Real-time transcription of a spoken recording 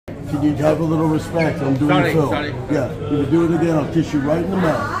can you have a little respect? I'm doing the film. Sorry. Yeah, you do it again, I'll kiss you right in the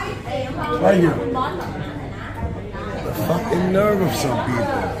mouth. Right here. The fucking nerve of some people.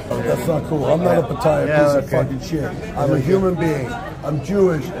 Oh, that's not cool. I'm not a Pattaya piece of fucking shit. I'm a human being. I'm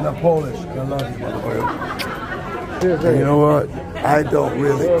Jewish and I'm Polish. And I love you, motherfucker. And you know what? I don't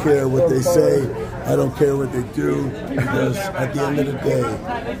really care what they say. I don't care what they do, because at the end of the day,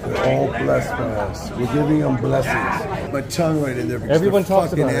 they're all blessed by us. We're giving them blessings. My tongue right in there because everyone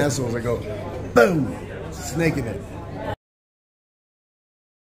talks fucking about assholes. I go, boom, snaking it.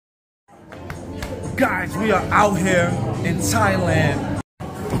 Guys, we are out here in Thailand.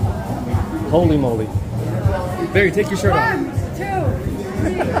 Holy moly. Barry, take your shirt off. 1, 2,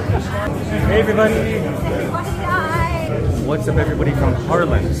 3. Hey everybody. What's up everybody from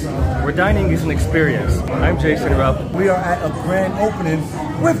Harlan? Where dining is an experience. I'm Jason Rupp. We are at a grand opening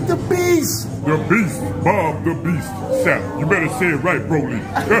with the Beast. The Beast, Bob the Beast, Sapp. You better say it right, Broly.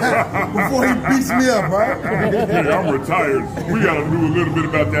 Before he beats me up, right? Yeah, I'm retired. We gotta do a little bit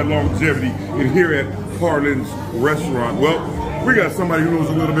about that longevity in here at Harlan's restaurant. Well, we got somebody who knows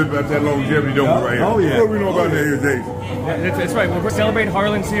a little bit about that longevity, don't we, right here? Oh yeah. What do we know about that here, Dave? Yeah, that's right. We're celebrating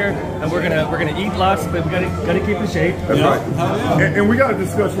Harlan's here, and we're gonna eat lots, but we gotta keep in shape. That's right. And we gotta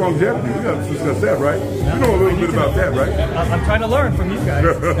discuss longevity. We gotta discuss that, right? You know a little bit about that, right? I'm trying to learn from you guys.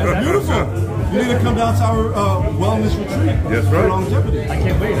 That's Beautiful. You need to come down to our wellness retreat. That's for right. longevity. I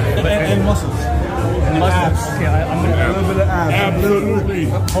can't wait. And muscles. And muscles. Okay, I'm gonna A little bit of abs. Absolutely.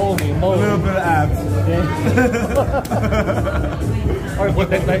 holy moly. A little bit of abs. All right, well,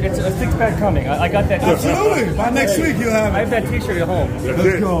 it's a six-pack coming. I got that. Absolutely. By next week you'll have I have that T-shirt at home.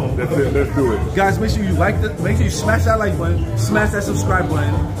 Let's go. That's it. Let's do it. Guys, make sure you like the, make sure you smash that like button, smash that subscribe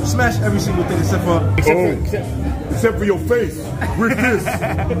button, smash every single thing except for Except for your face with this.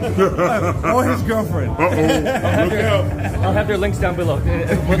 or his girlfriend. Look out. I'll have their links down below.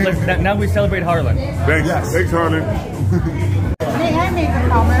 Now we celebrate Harlan. Thanks. Yes. Thanks, Harlan. May I make a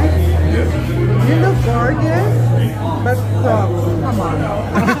comment? You look gorgeous, but come on.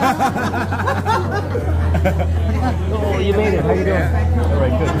 Oh, you made it. How you doing? All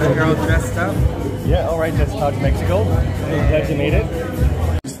right, good. The girl dressed up. Yeah, all right. That's Touch Mexico. Glad you made it.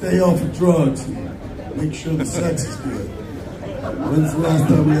 Stay off of drugs. Make sure the sex is good. When's the last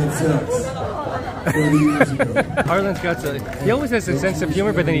time we had sex? 30 years ago. Harlan's got he always has a sense of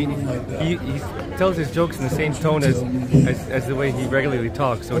humor, but then he tells his jokes in the same tone as the way he regularly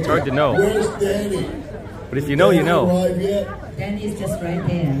talks, so it's hard to know. Where's Danny? But if you know, you know. Danny's just right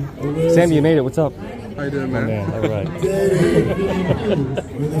there. Sam, you made it. What's up? How you doing, Oh, man? man. All right. Danny!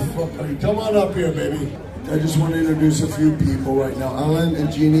 Where the fuck are you? Come on up here, baby. I just want to introduce a few people right now. Alan and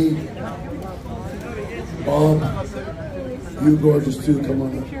Jeannie. Bob. You gorgeous too, come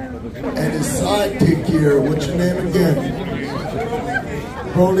on up. And his sidekick here, what's your name again?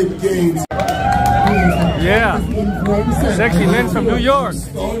 Broly Gaines. Yeah. Sexy men from New York.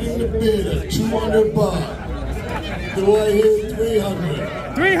 Starting the bid at 200 baht. Do I hear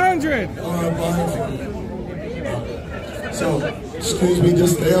 300? 300! All right, bye. So, excuse me,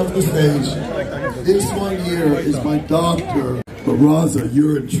 just stay off the stage. This one here is my doctor. But Raza,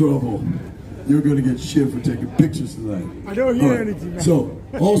 you're in trouble. You're going to get shit for taking pictures tonight. I don't hear anything. So,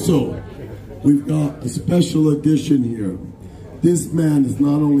 also, we've got a special edition here. This man is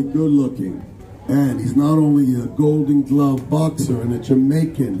not only good looking, and he's not only a Golden Glove boxer and a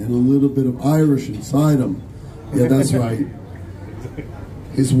Jamaican and a little bit of Irish inside him. Yeah, that's right.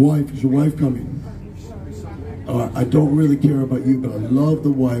 His wife, is your wife coming? I don't really care about you, but I love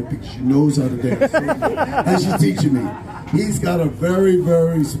the wife because she knows how to dance. And she's teaching me. He's got a very,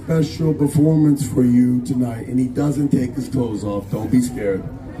 very special performance for you tonight, and he doesn't take his clothes off. Don't be scared.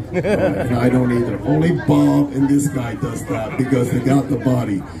 And I don't either. Only Bob and this guy does that because they got the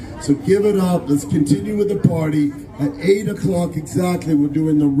body. So give it up. Let's continue with the party. At 8 o'clock exactly, we're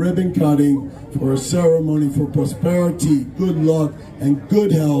doing the ribbon cutting for a ceremony for prosperity, good luck, and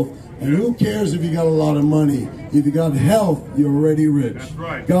good health. And who cares if you got a lot of money? If you got health, you're already rich. That's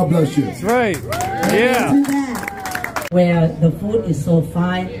right. God bless you. That's right. Yeah. Where the food is so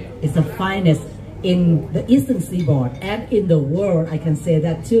fine, it's the finest in the Eastern Seaboard and in the world, I can say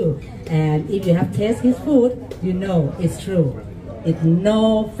that too. And if you have tasted his food, you know it's true. It's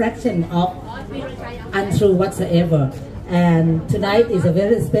no fraction of untrue whatsoever. And tonight is a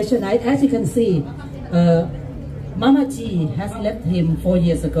very special night. As you can see, Mama G has left him 4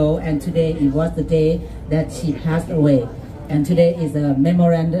 years ago, and today it was the day that she passed away. And today is a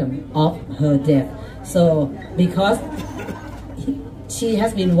memorandum of her death. So, because she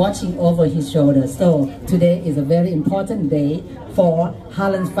has been watching over his shoulder, so today is a very important day for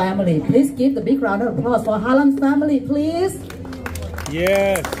Harlan's family. Please give the big round of applause for Harlan's family, please.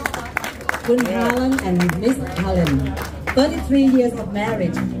 Yes. Kun Harlan and Miss Harlan. 33 years of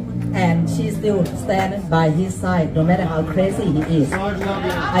marriage, and she still stands by his side, no matter how crazy he is.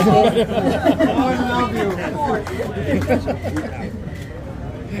 I guess.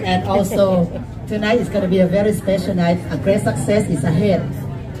 And also, tonight is going to be a very special night. A great success is ahead.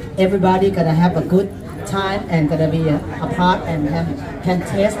 Everybody gonna have a good time and gonna be apart and can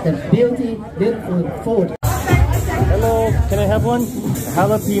taste the beautiful food. Hello, can I have one?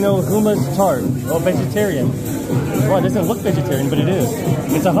 Jalapeno hummus tart. Oh, vegetarian. Well, it doesn't look vegetarian, but it is.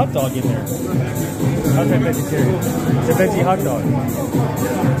 It's a hot dog in there. How's that vegetarian? It's a veggie hot dog.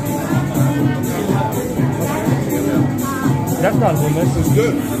 That's not hummus. It's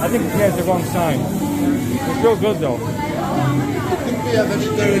good. I think he has the wrong sign. It's real good though. Be a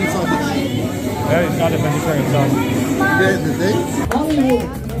vegetarian sausage. That is not a vegetarian sausage. Hollywood,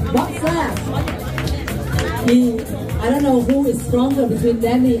 what's that? I don't know who is stronger between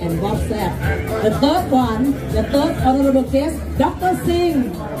Danny and Bob Sapp. The third one, the third honorable guest, Dr.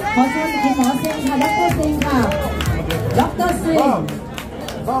 Singh. Dr. Singh. Dr. Singh.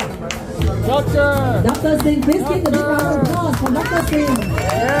 Dr. Singh, please give the big round of applause for Dr. Singh.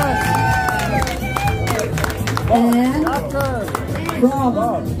 Yes. And from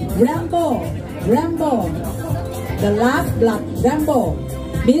Rambo, the last blood, Rambo,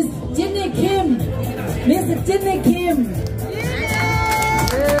 Miss Ginny Kim. Miss Ginny Kim.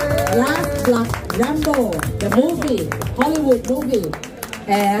 Last blood, Rambo, the movie, Hollywood movie.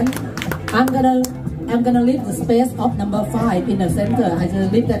 And I'm gonna leave the space of number 5 in the center. I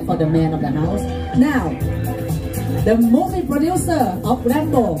just leave that for the man of the house. Now, the movie producer of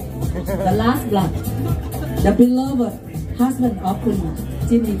Rambo, the last blood, the beloved husband of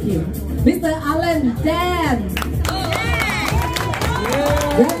Ginny Kim, Mr. Alan Dan.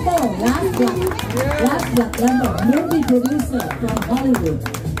 Rambo, last blood, Rambo, movie producer from Hollywood.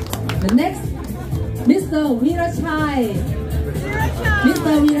 The next, Mr. Virachai.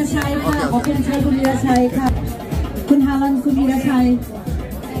 Mr. Virachai ค่ะ ขอเชิญคุณวีรชัยค่ะ คุณฮารัน คุณวีรชัย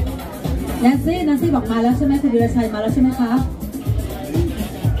แนนซี่บอกมาแล้วใช่ไหมคุณวีรชัยมาแล้วใช่ไหมคะ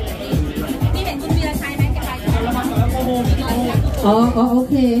นี่เห็นคุณวีรชัยไหมจะไปอ๋อโอ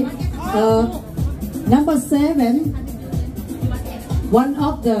เคnumber 7 one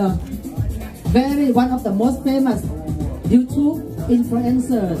of the most famous YouTube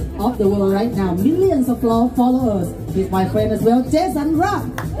influencers of the world right now, millions of followers. He's my friend as well, Jason Rupp.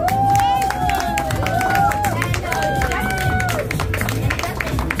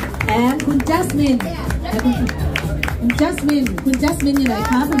 And Kun Jasmine. Kun Jasmine อยู่ไหน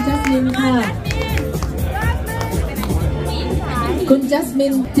คะคุณ Jasmine ค่ะ คุณ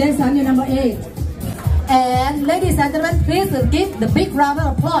Jasmine Jason อยู่ number 8. And ladies and gentlemen, please give the big round of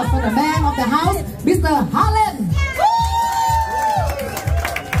applause for the man of the house, Mr. Harlan.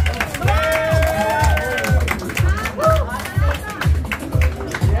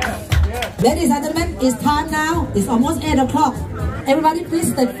 Ladies and gentlemen, it's time now. It's almost 8 o'clock. Everybody please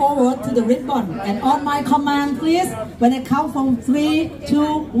step forward to the ribbon. And on my command, please, when I count from 3,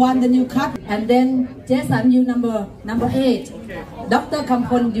 2, 1, then you cut. And then Jason, you number 8. Dr.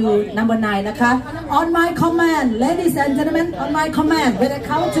 Kampon, you number 9,นะคะ On my command, ladies and gentlemen, on my command, when I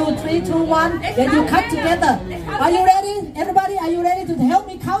count to 3, 2, 1, then you cut together. Are you ready? Everybody, are you ready to help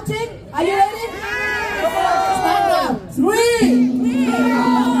me counting? Are you ready? Start now. 3,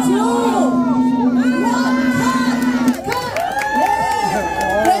 2, 1, cut!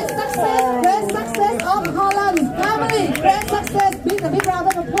 Great success of Harlan's family. Great success. Big round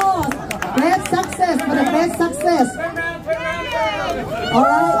of applause. Great success for the great success. All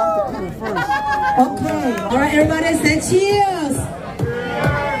right. Okay. All right. Everybody say cheers.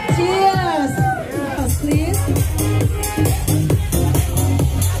 Cheers. Please.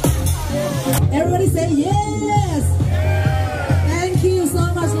 Everybody say yes. Thank you so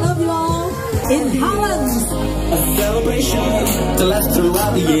much. Love you all. In Harlan's. A celebration to last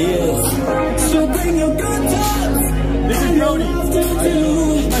throughout the years. So bring your good times. This is Brody.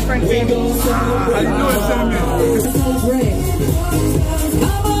 My friend Jamie. I know it's Great.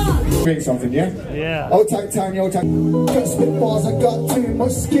 Come on. Drink something, yeah? Yeah. I'll take Tony, I'll take. Got spit bars, I got too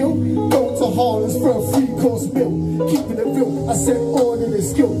much skill. Going to Harlan's for a 3-course meal. Keeping it real, I said order the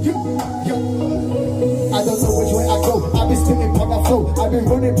skill. I don't know which way I go. I've been spitting on the flow. I've been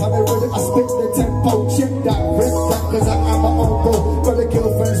running on the rhythm. I spit the tempo. Check that, rip that, cause I am my own bro. Got the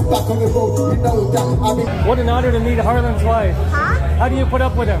girlfriends back on the road. You know that. I mean. What an honor to meet Harlan's wife. Huh? How do you put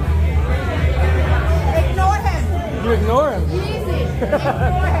up with him? Ignore him. You ignore him? Easy.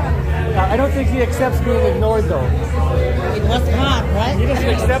 Ignore him. I don't think he accepts being ignored though. It was hard, right? He doesn't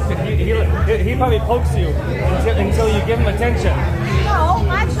accept it. He probably pokes you until you give him attention. No,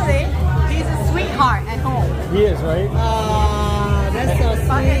 actually, he He is, right? Oh, that's so sweet.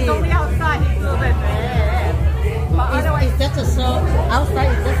 But it's only outside, it's a little bit bad. But otherwise, It's just a show. Outside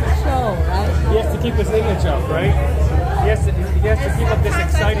it's just a show, right? He has to keep his image up, right? He has to keep up this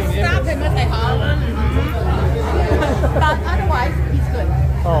exciting stop image. him and say, Harlan. But otherwise, he's good.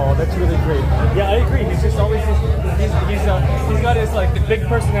 Oh, that's really great. Yeah, I agree. He's just always he's got his like the big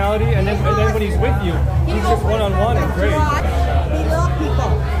personality, and then when he's with you, he's just one-on-one and great. He loves people.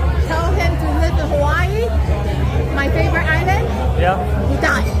 Tell him to live in Hawaii, my favorite island. Yeah. He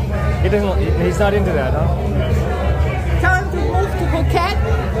died. He doesn't. He's not into that, huh? Tell him to move to Phuket,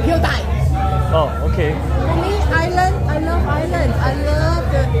 he'll die. Oh, okay. For me, island, I love islands. I love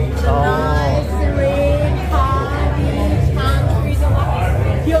the nice, serene, calm beach, palm trees, and all.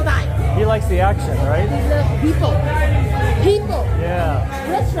 He'll die. He likes the action, right? He loves people. People. Yeah.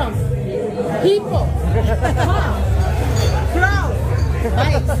 Restaurants. People. Car. Crowd.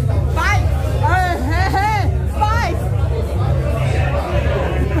 Bikes. Bikes. Hey, hey. Bikes.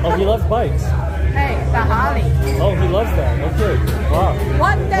 Oh, he loves bikes. Hey, the Harley. Oh, he loves that. Okay. Wow.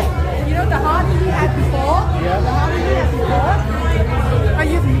 One that, you know the Harley he had before? Yeah. The Harley he had before? Are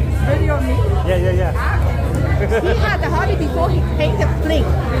you video me? Yeah. He had the Harley before he painted pink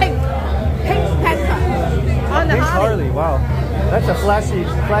panther on the Pink Harley. Harley. Wow. That's a flashy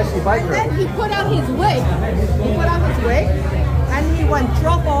biker. And then he put out his wig. And he went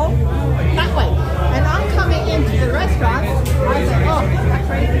drove off that way. And I'm coming into the restaurant. I said, oh, that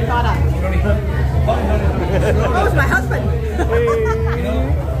crazy fella. That was my husband.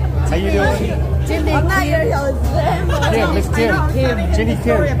 How you doing? Jimmy I'm not Kim. Yeah, Miss Kim. Ginny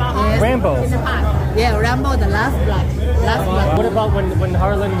Kim. Rambo. In the past. Yeah, Rambo, the last blood. What about when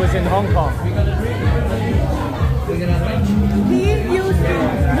Harlan was in Hong Kong? He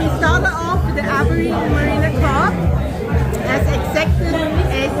started off with the Aberdeen Marina Club as executive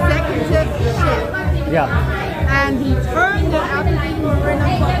chef. Yeah. And he turned the Aberdeen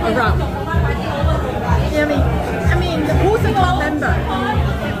Marina Club around. I mean, who's a club member?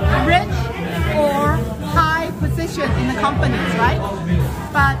 Rich or high position in the companies, right?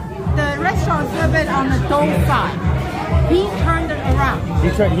 But the restaurant's a little bit on the dull side. He turned it around.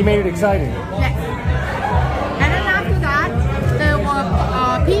 He made it exciting. Yes. And then after that, there were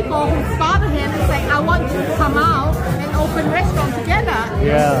people who spotted him and say, I want to come out and open restaurant together.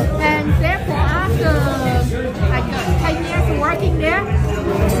 Yeah. And therefore, after like 10 years of working there,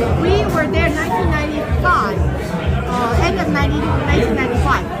 we were there in 1995, end of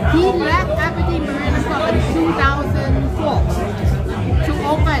 1995. He left Aberdeen Marina Club in 2004 to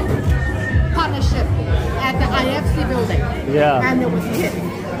open partnership at the IFC building. Yeah. And it was a hit.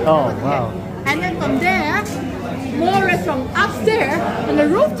 Oh, wow. And then from there, more restaurants upstairs on the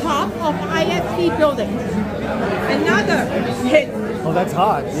rooftop of IFC building. Another hit. Oh, that's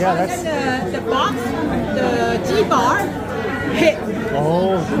hot. Yeah, that's. And then the box, the G bar, hit.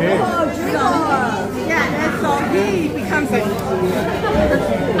 Oh, okay. Yeah, and so he becomes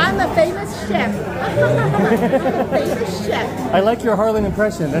I'm a famous chef. Famous chef. I like your Harlan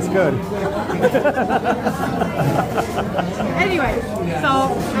impression. That's good. Anyway, so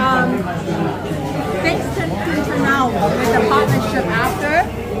things didn't turn out with the partnership after,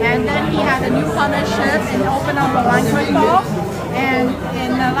 and then he had a new partnership and opened up a wine control. And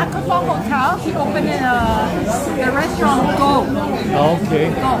in the La Coupon Hotel, he opened the restaurant Go. Okay.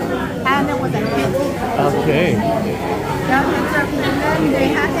 Go. And it was a hit. Okay. Yeah, and then they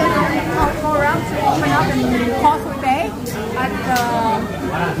had it go around to open up in Causeway Bay at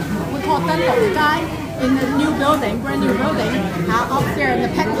we call Dunlop Sky in the new building, brand new building, upstairs in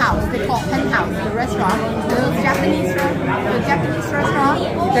the penthouse. They call it penthouse, the restaurant, the Japanese restaurant,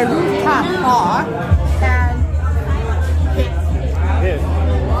 the rooftop bar, and hit.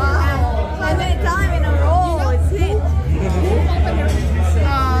 Wow. How many times in a row it's hit?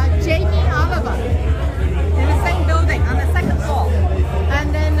 Jamie Oliver in the same building on the second floor. And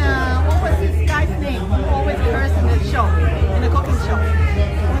then what was this guy's name? Who always cursed in the show, in the cooking show?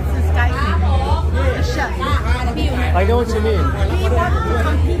 What's this guy's name? The chef. I know what you mean. He wanted to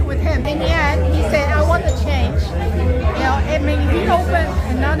compete with him. In the end, he said, I want to change. You know, I mean, he opened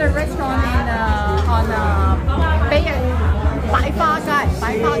another restaurant on Bay. Bai Fa Gai. I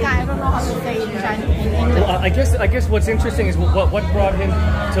don't know how to say it in Chinese. In English. Well, I guess what's interesting is what brought him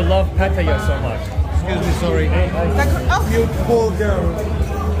to love Pattaya so much. Excuse me, sorry. You poor girl.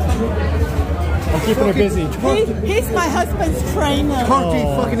 I'm keeping her busy. He's my husband's trainer.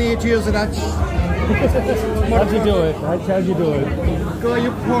 Fucking idiots and that. How'd you do it? How'd you do it? Girl,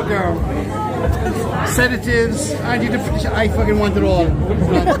 you poor girl. sedatives, and I fucking want it all.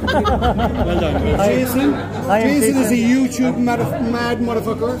 Well done. Jason? Jason is a YouTube mad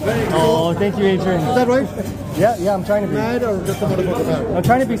motherfucker. Oh, thank you, Adrian. Is that right? Yeah, I'm trying to be. Mad or just a motherfucker mad? I'm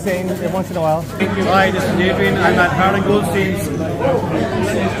trying to be sane every once in a while. Hi, this is Adrian. I'm at Harlan Goldstein's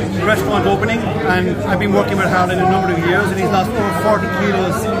restaurant opening, and I've been working with Harlan a number of years, and he's lost over 40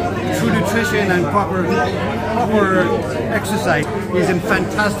 kilos through nutrition and proper exercise. He's in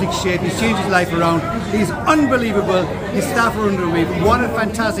fantastic shape. He's changed his life around. He's unbelievable. His staff are under me. What a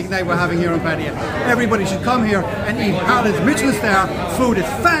fantastic night we're having here in Pattaya. Everybody should come here and eat Harlan's Michelin star food. It's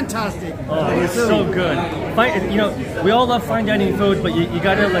fantastic. Oh, it's so good. You know, we all love fine dining food, but you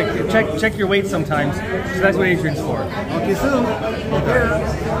gotta like check your weight sometimes. So that's what Adrian's for. Okay, soon.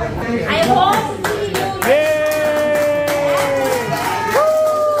 I hope.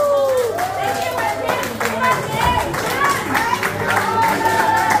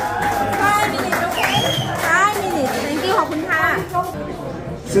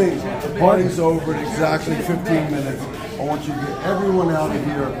 See, the party's over in exactly 15 minutes. I want you to get everyone out of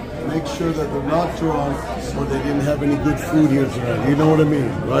here. Make sure that they're not drunk or they didn't have any good food here tonight. You know what I mean,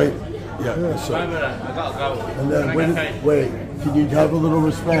 right? Yeah. So. And then wait. Can you have a little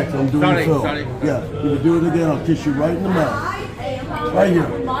respect? I'm doing the film. Yeah. If you do it again, I'll kiss you right in the mouth. Right here.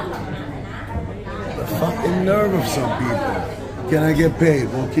 The fucking nerve of some people. Can I get paid?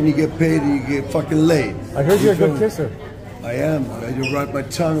 Well, can you get paid and you get fucking late? I heard you're a good kisser. I am. I just write my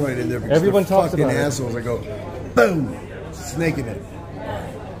tongue right in there. Everyone talks about assholes. I go, boom, snake in it.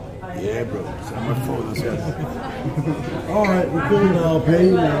 Yeah, bro. It's on my phone. This guy. All right, we're cool now. I'll pay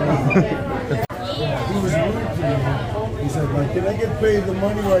you now. He was rude to me. He said, like, can I get paid the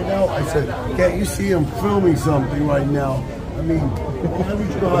money right now? I said, can't you see him filming something right now? I mean, why would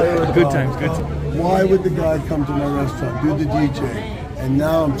you hire Good times, good times. Why would the guy come to my restaurant, do the DJ? And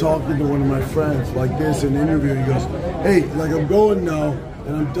now I'm talking to one of my friends like this in an interview. He goes, hey, like I'm going now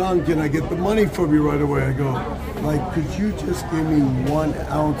and I'm done. Can I get the money from you right away? I go, like, could you just give me 1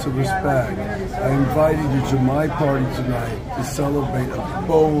 ounce of respect? I invited you to my party tonight to celebrate a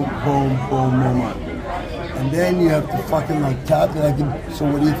boom, boom, boom moment. And then you have to fucking like tap me like, so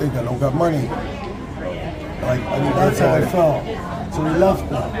what do you think? I don't got money. Like, I mean, that's how I felt. So we left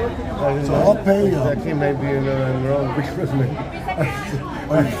now. So I'll pay you. Actually, maybe you know I'm wrong because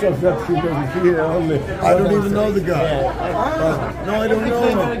I don't even know the guy. No, I don't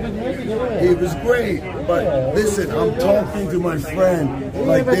know him. He was great. But listen, I'm talking to my friend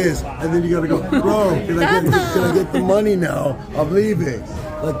like this, and then you gotta go, bro, can I get the money now? I'm leaving.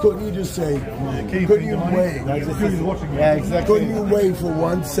 Like, couldn't you just say, couldn't you wait? Yeah, exactly. Couldn't you wait for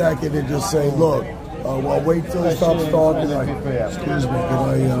 1 second and just say, look, well, wait till he stops talking. Like, excuse me,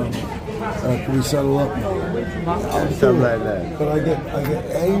 can we settle up now? Something like that. But I get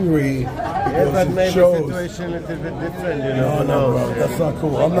angry because that it made shows. the situation a little bit different, you know. No, bro, that's not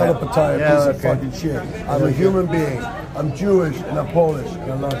cool. I'm not a Pattaya piece of fucking shit. I'm a human being. I'm Jewish and I'm Polish.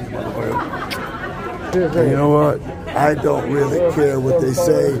 And I love you, motherfucker. And you know what? I don't really care what they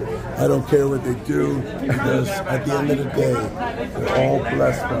say. I don't care what they do, because at the end of the day, they're all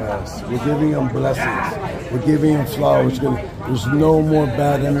blessed by us. We're giving them blessings. We're giving them flowers. There's no more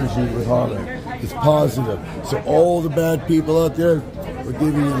bad energy with Harlan. It's positive. So all the bad people out there, we're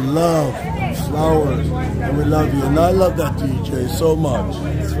giving you love, flowers, and we love you. And I love that DJ so much.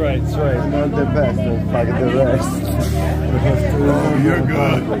 That's right, that's right. Not the best, but fucking the rest. Oh, you're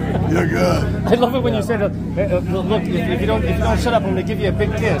good. You're good. I love it when you said, look, if you don't shut up, I'm gonna give you a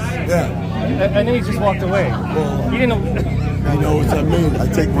big kiss. Yeah. And then he just walked away. Well, he didn't know. You know what I mean? I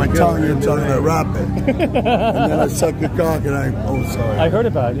take my tongue and I wrap it. And then I suck the cock and sorry. I heard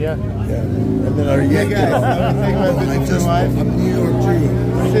about it, yeah. Yeah. And then I yank it off. I'm New York Jew.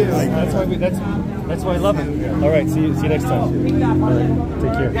 That's why I love it. All right, see you next time. All right,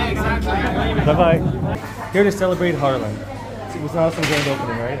 take care. Bye-bye. Here to celebrate Harlan. It was an awesome grand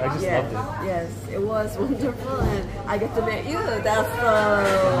opening, right? I just loved it. Yes, it was wonderful, and I get to meet you. That's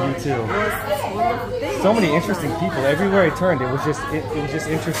you too. Was wonderful thing. So many interesting people everywhere I turned. It was just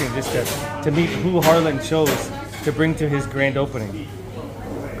interesting just to meet who Harlan chose to bring to his grand opening.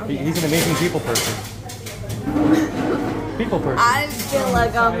 He's an amazing people person. I feel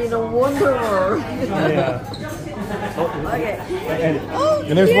like I'm in a wonder world. Yeah. Okay.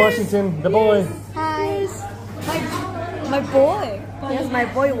 And there's Washington, the boy. Hi. My boy. Yes, my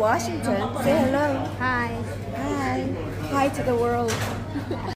boy Washington. Say hello. Hi. Hi. Hi to the world.